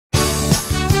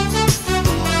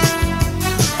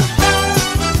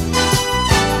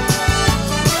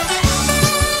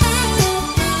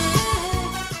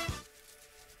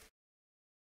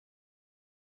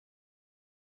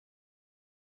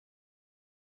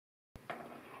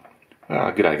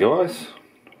G'day guys,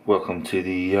 welcome to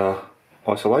the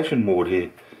isolation ward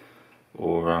here,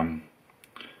 or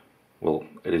well,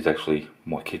 it is actually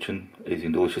my kitchen, Easy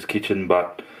and Delicious kitchen,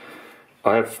 but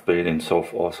I have been in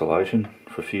self-isolation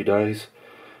for a few days.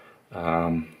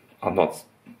 I'm not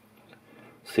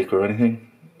sick or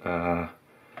anything, and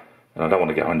I don't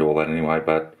want to go into all that anyway,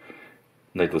 but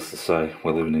needless to say,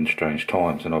 we're living in strange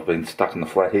times and I've been stuck in the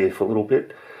flat here for a little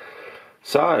bit.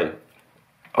 So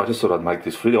I just thought I'd make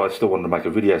this video. I still wanted to make a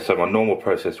video, so my normal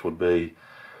process would be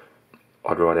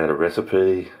I'd write out a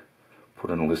recipe, put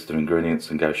in a list of ingredients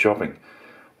and go shopping.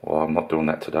 Well, I'm not doing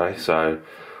that today, so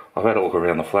I've had a look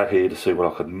around the flat here to see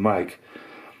what I could make,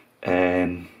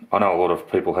 and I know a lot of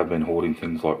people have been hoarding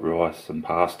things like rice and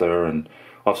pasta, and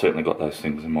I've certainly got those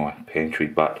things in my pantry,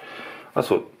 but I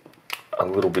thought a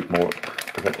little bit more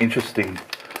of an interesting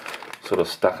sort of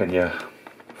stuck in your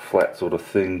flat sort of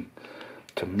thing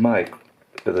to make.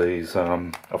 These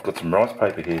I've got some rice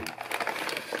paper here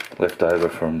left over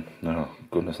from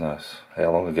goodness knows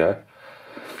how long ago,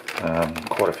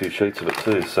 quite a few sheets of it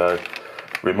too, so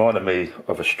reminded me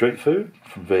of a street food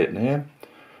from Vietnam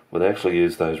where they actually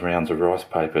use those rounds of rice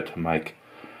paper to make,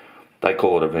 they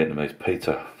call it a Vietnamese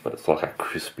pizza, but it's like a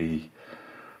crispy,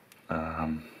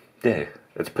 yeah,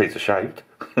 it's pizza shaped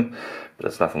but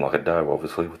it's nothing like a dough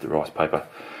obviously with the rice paper.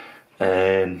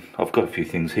 And I've got a few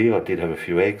things here. I did have a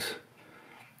few eggs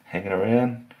hanging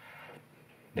around.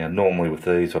 Now normally with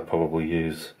these I probably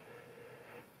use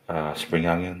spring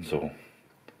onions or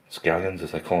scallions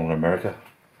as they call them in America.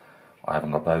 I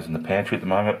haven't got those in the pantry at the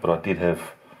moment, but I did have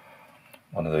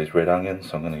one of these red onions,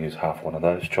 so I'm going to use half one of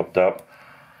those chopped up.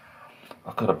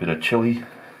 I've got a bit of chili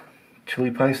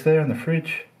paste there in the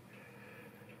fridge,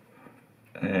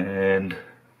 and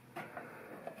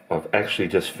I've actually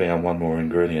just found one more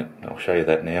ingredient. I'll show you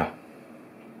that now.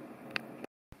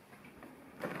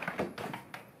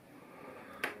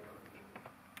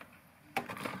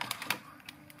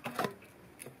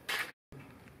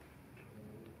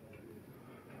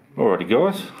 Alrighty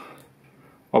guys,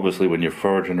 obviously when you're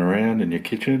foraging around in your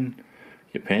kitchen,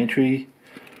 your pantry,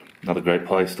 another great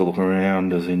place to look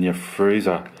around is in your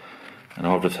freezer. And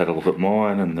I've just had a look at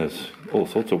mine, and there's all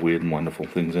sorts of weird and wonderful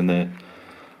things in there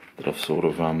that I've sort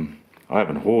of, I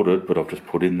haven't hoarded, but I've just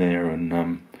put in there,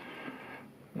 and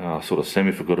sort of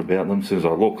semi-forgot about them. As soon as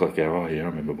I look, I go, oh yeah, I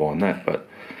remember buying that. But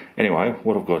anyway,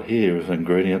 what I've got here is an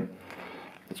ingredient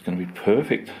that's going to be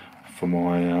perfect for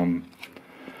my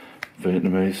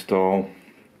Vietnamese style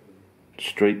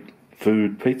street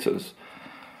food pizzas.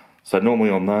 So normally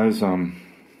on those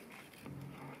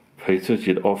pizzas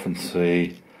you'd often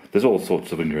see, there's all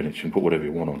sorts of ingredients, you can put whatever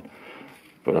you want on,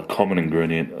 but a common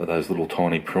ingredient are those little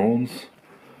tiny prawns,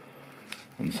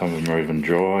 and some of them are even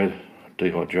dried,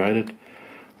 dehydrated.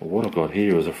 Well, what I've got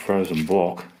here is a frozen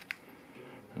block,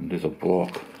 and there's a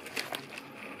block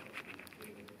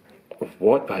of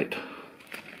whitebait,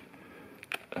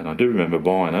 and I do remember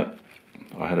buying it.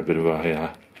 I had a bit of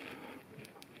a,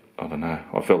 I don't know,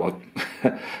 I felt like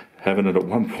having it at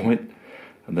one point,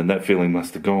 and then that feeling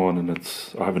must have gone, and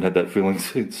I haven't had that feeling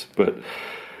since, but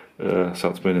so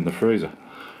it's been in the freezer.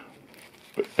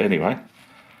 But anyway,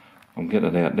 I'm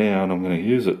getting it out now and I'm going to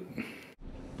use it.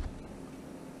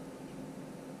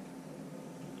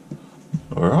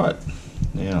 Alright,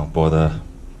 now by the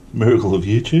miracle of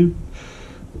YouTube,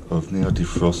 I've now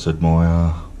defrosted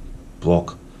my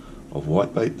block of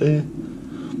whitebait there.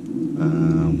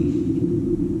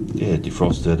 Yeah,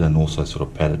 defrosted and also sort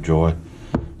of patted dry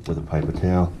with a paper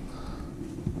towel.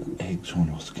 Eggs trying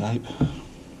to escape.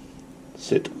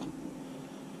 Sit.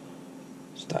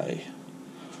 Stay.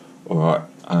 Alright,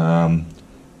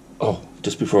 oh,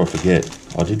 just before I forget,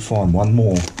 I did find one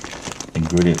more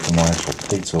ingredient for my actual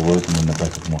pizza working in the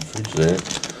back of my fridge there,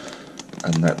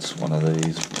 and that's one of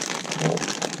these. Well,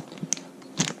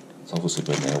 it's obviously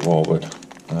been there a while, but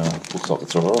looks like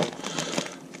it's alright.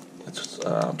 It's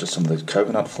just some of these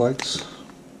coconut flakes,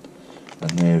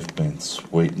 and they've been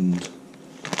sweetened,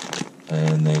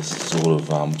 and they're sort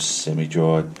of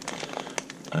semi-dried,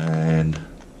 and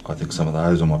I think some of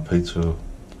those on my pizza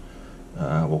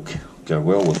will go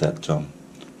well with that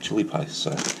chili paste. So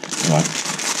anyway,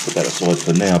 put that aside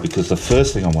for now, because the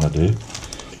first thing I want to do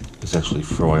is actually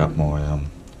fry up my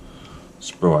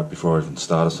Sprite before I even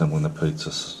start assembling the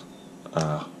pizza's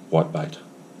whitebait.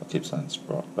 I keep saying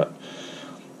Sprite, but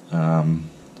I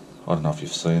don't know if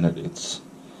you've seen it. It's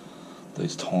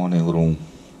these tiny little,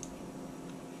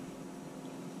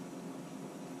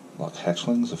 like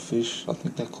hatchlings of fish. I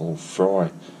think they're called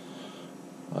fry.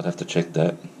 I'd have to check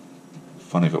that.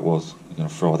 Funny if it was. You're going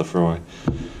to fry the fry.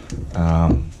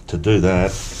 To do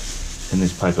that, in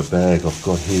this paper bag I've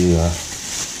got here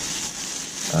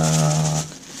a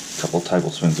couple of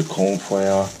tablespoons of corn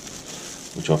flour,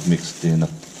 which I've mixed in a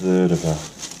third of a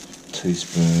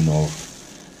teaspoon of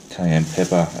cayenne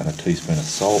pepper and a teaspoon of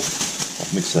salt.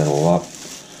 I've mixed that all up.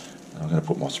 I'm going to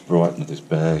put my Sprite into this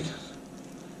bag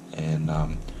and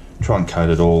try and coat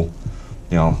it all.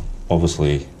 Now,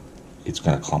 obviously, it's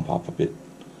going to clump up a bit.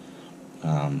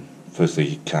 Firstly,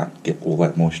 you can't get all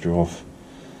that moisture off,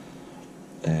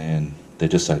 and they're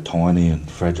just so tiny and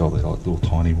fragile. They're like little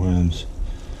tiny worms.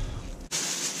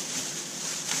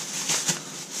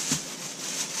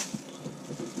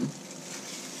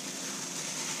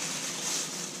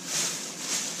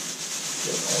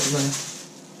 Get that in there.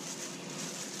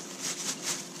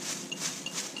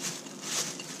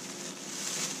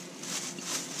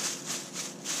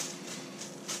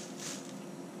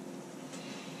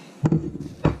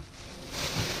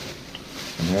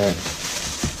 Yeah, I'm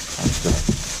just going to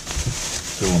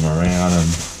fill them around and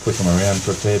flick them around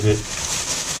for a fair bit.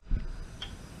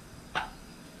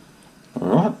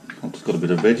 Alright, I've just got a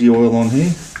bit of veggie oil on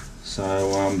here, so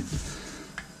I'm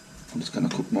just going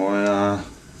to cook my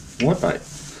whitebait.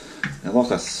 Now,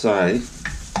 like I say,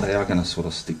 they are going to sort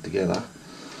of stick together,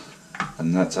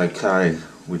 and that's okay.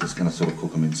 We're just going to sort of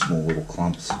cook them in small little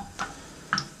clumps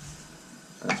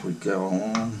as we go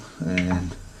along.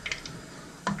 And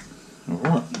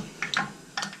alright.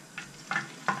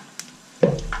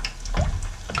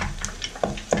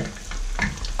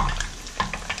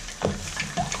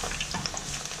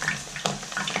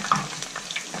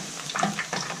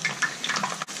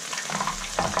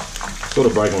 Sort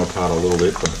of break them apart a little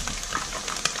bit, but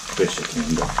best you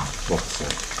can, but like I say,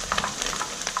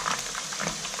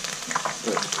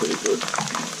 that's pretty good.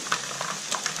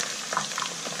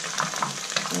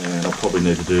 And I'll probably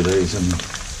need to do these in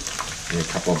a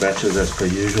couple of batches as per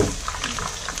usual.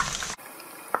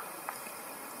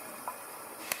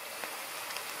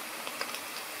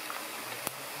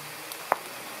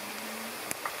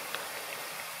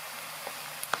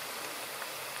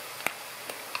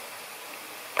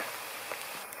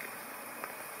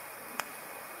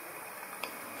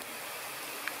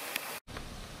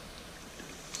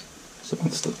 So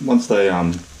once they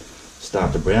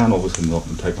start to brown, obviously not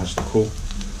going to take much to cook,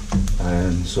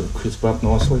 and sort of crisp up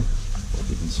nicely, like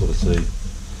you can sort of see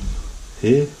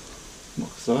here,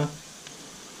 like so.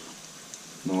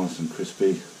 Nice and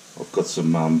crispy. I've got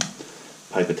some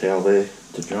paper towel there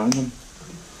to drain them.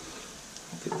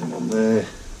 I'll get them on there,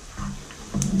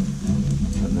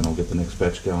 and then I'll get the next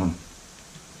batch going.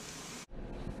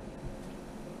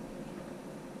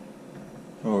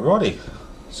 Alrighty.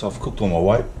 So I've cooked all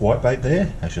my whitebait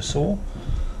there, as you saw.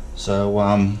 So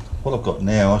what I've got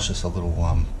now is just a little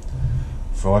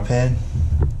fry pan.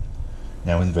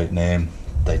 Now in Vietnam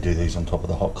they do these on top of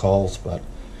the hot coals, but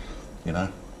you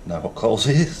know, no hot coals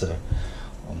here, so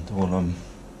I'm doing them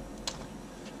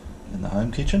in the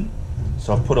home kitchen.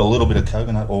 So I've put a little bit of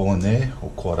coconut oil in there,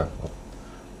 or I've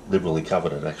liberally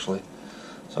covered it actually.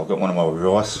 So I've got one of my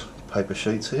rice paper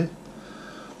sheets here,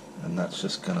 and that's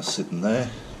just going to sit in there.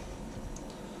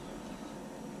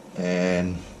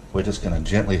 And we're just going to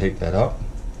gently heat that up,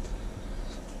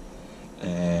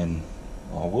 and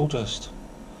I will just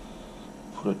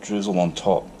put a drizzle on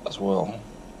top as well.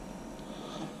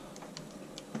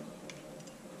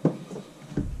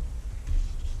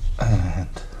 And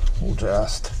we'll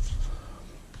just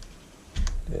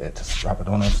rub it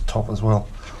on the top as well.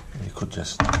 You could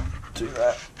just do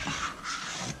that.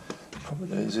 Probably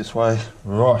the easiest way.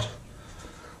 Right,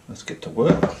 let's get to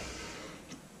work.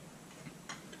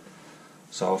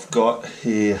 So I've got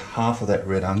here half of that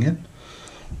red onion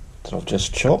that I've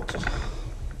just chopped.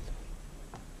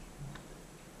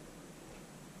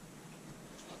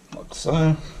 Like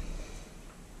so.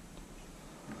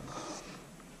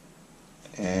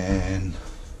 And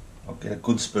I'll get a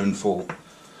good spoonful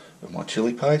of my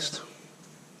chili paste.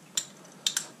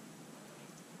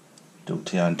 Do it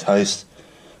to your own taste.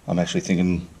 I'm actually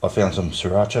thinking I found some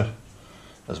sriracha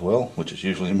as well, which is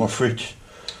usually in my fridge.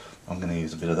 I'm going to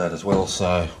use a bit of that as well,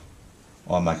 so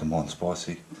I'm making mine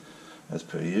spicy as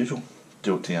per usual.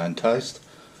 Do it to your own taste.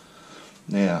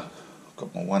 Now, I've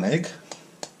got my one egg.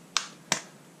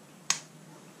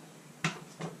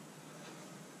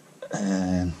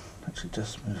 And actually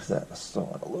just move that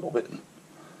aside a little bit.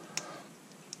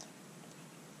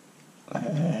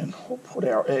 And we'll put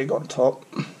our egg on top,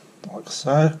 like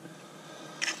so.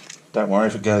 Don't worry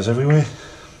if it goes everywhere.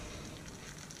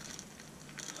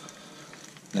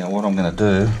 Now what I'm going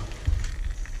to do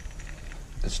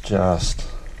is just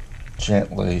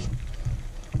gently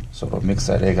sort of mix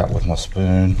that egg up with my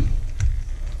spoon,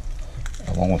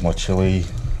 along with my chili,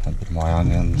 a bit of my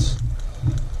onions,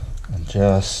 and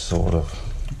just sort of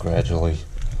gradually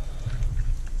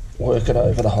work it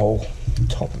over the whole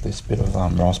top of this bit of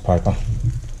rice paper.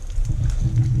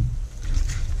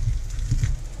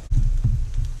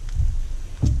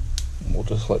 And we'll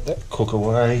just let that cook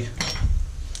away.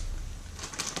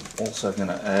 Also going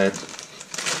to add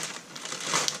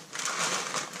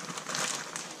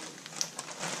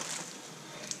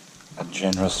a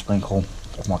generous sprinkle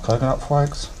of my coconut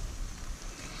flakes.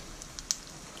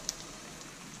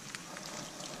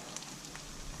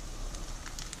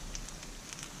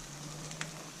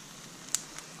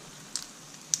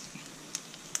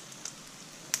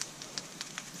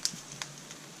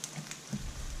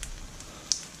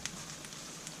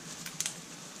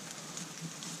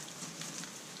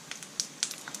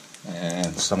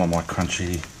 And some of my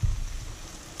crunchy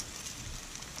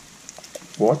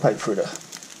whitebait fritter.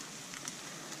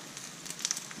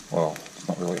 Well, it's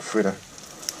not really a fritter,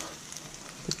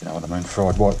 but you know what I mean,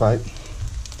 fried whitebait.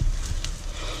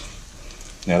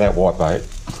 Now that whitebait,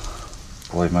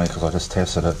 believe me, because I just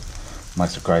tested it,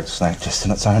 makes a great snack just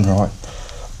in its own right.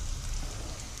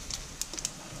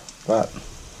 But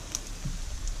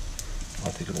I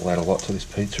think it'll add a lot to this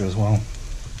pizza as well.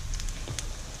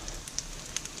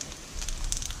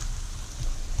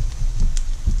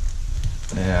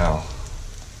 Now,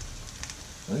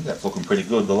 I think that's looking pretty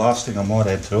good. The last thing I might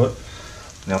add to it,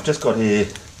 now I've just got here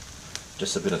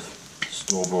just a bit of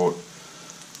store-bought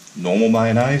normal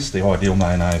mayonnaise. The ideal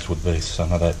mayonnaise would be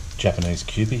some of that Japanese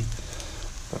Kewpie,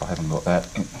 but I haven't got that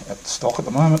at stock at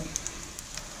the moment.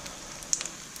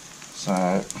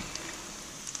 So,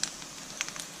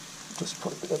 just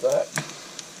put a bit of that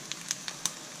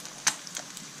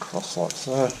across like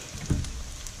so.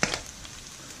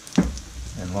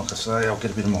 And like I say, I'll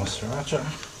get a bit of my sriracha.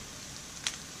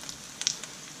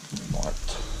 We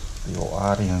might be all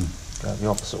arty and go the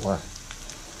opposite way.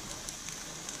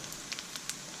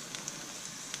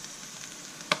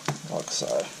 Like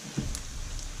so.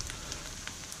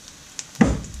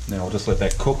 Now I'll just let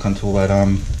that cook until that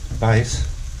base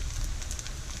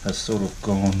has sort of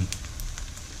gone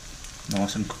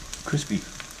nice and crispy,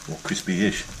 or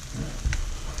crispy-ish.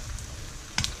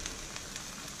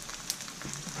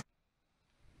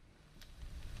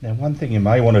 Now one thing you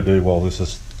may want to do while this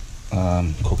is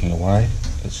cooking away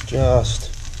is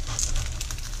just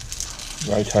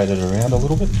rotate it around a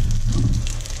little bit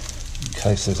in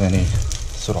case there's any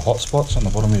sort of hot spots on the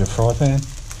bottom of your fry pan,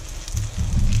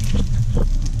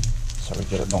 so we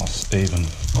get a nice even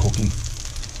cooking.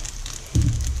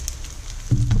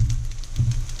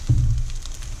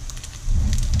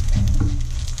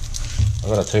 I've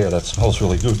got to tell you, that smells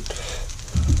really good.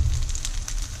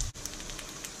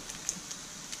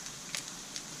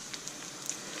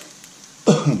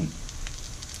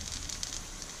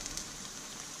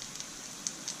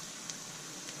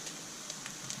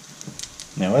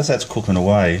 Now as that's cooking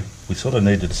away, we sort of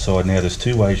need to decide, now there's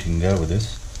two ways you can go with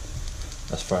this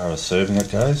as far as serving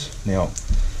it goes. Now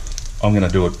I'm going to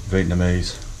do it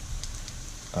Vietnamese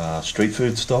street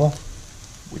food style,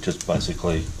 which is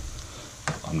basically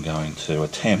I'm going to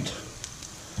attempt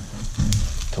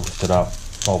to lift it up,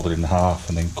 fold it in half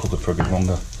and then cook it for a bit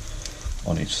longer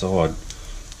on each side.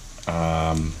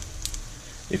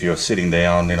 If you're sitting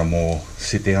down in a more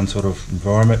sit down sort of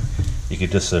environment, you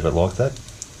could just serve it like that,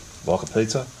 like a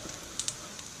pizza.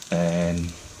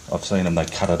 And I've seen them, they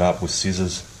cut it up with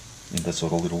scissors into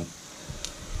sort of little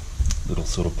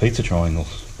sort of pizza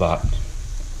triangles, but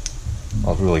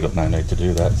I've really got no need to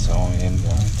do that, so I am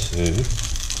going to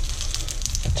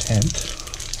attempt,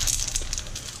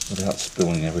 without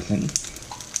spilling everything,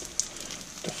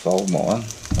 to fold mine.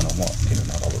 And I might get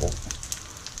another little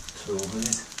tool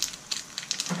here,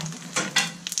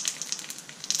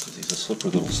 because he's a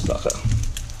slippery little sucker,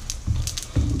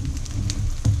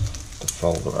 to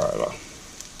fold it over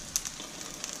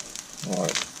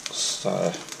like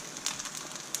so.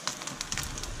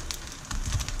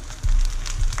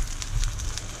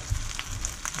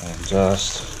 And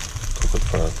just cook it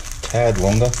for a tad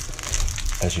longer.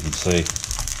 As you can see,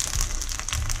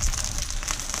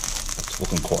 it's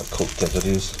looking quite cooked as it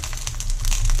is.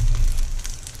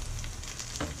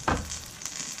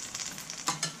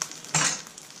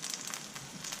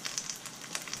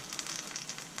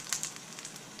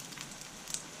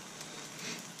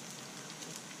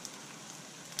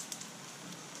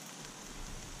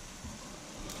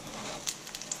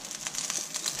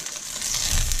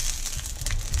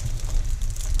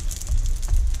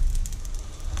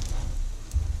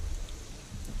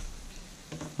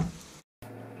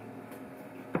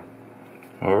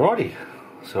 Alrighty,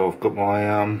 so I've got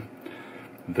my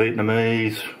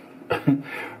Vietnamese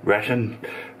ration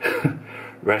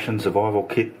survival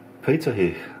kit pizza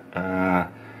here.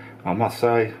 I must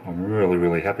say, I'm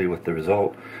really happy with the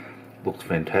result. Looks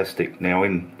fantastic. Now,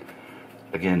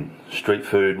 again, street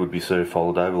food would be served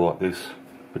folded over like this,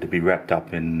 but to be wrapped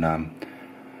up in,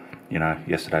 you know,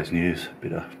 yesterday's news, a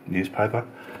bit of newspaper.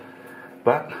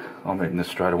 But I'm eating this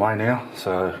straight away now,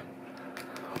 so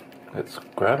let's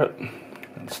grab it.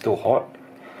 It's still hot.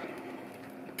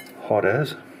 Hot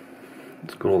as.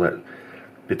 It's got all that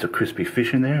bits of crispy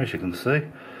fish in there, as you can see.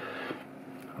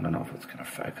 I don't know if it's going to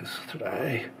focus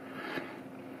today.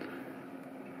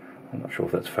 I'm not sure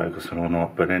if that's focusing or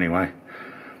not, but anyway,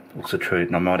 looks a treat,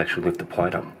 and I might actually lift the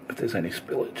plate up if there's any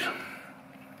spillage.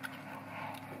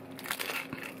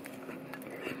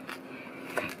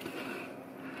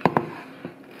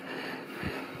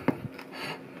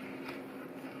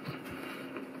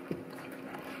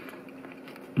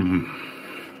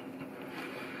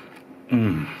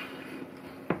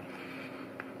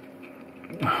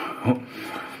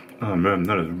 Oh man,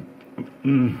 that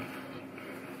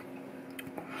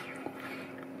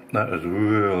is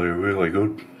really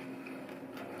good.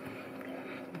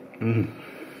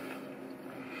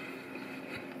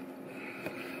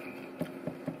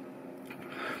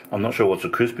 I'm not sure what's the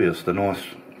crispiest, the nice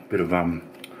bit of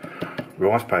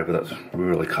rice paper that's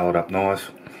really coloured up nice,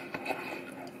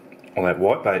 or that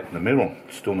whitebait in the middle,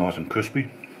 still nice and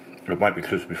crispy. It won't be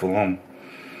crispy for long.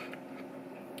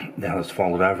 Now it's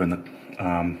folded over and the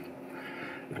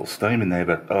little steam in there,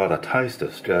 but oh, the taste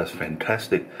is just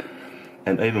fantastic.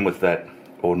 And even with that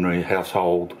ordinary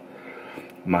household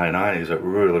mayonnaise, it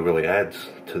really adds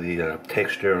to the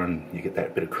texture, and you get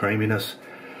that bit of creaminess.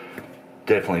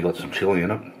 Definitely got some chilli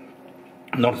in it.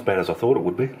 Not as bad as I thought it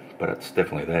would be, but it's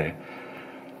definitely there.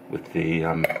 With the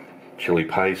chilli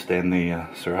paste and the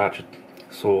sriracha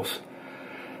sauce.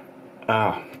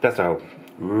 That's a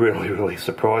really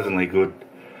surprisingly good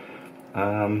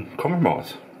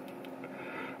compromise.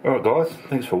 Alright guys,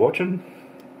 thanks for watching.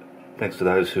 Thanks to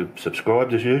those who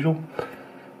subscribed as usual.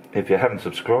 If you haven't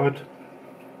subscribed,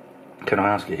 can I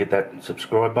ask you hit that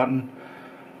subscribe button?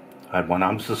 I had one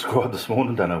unsubscribe this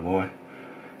morning, don't know why.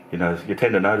 You know, you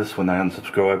tend to notice when they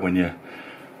unsubscribe when your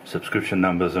subscription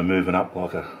numbers are moving up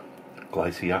like a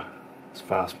glacier. It's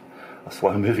fast, a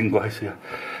slow moving glacier.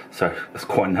 So it's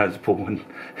quite noticeable when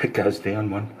it goes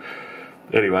down one.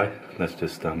 Anyway, that's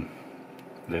just,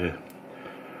 yeah.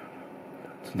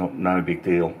 It's no big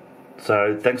deal.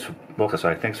 So thanks for, like I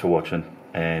say, thanks for watching,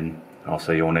 and I'll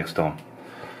see you all next time.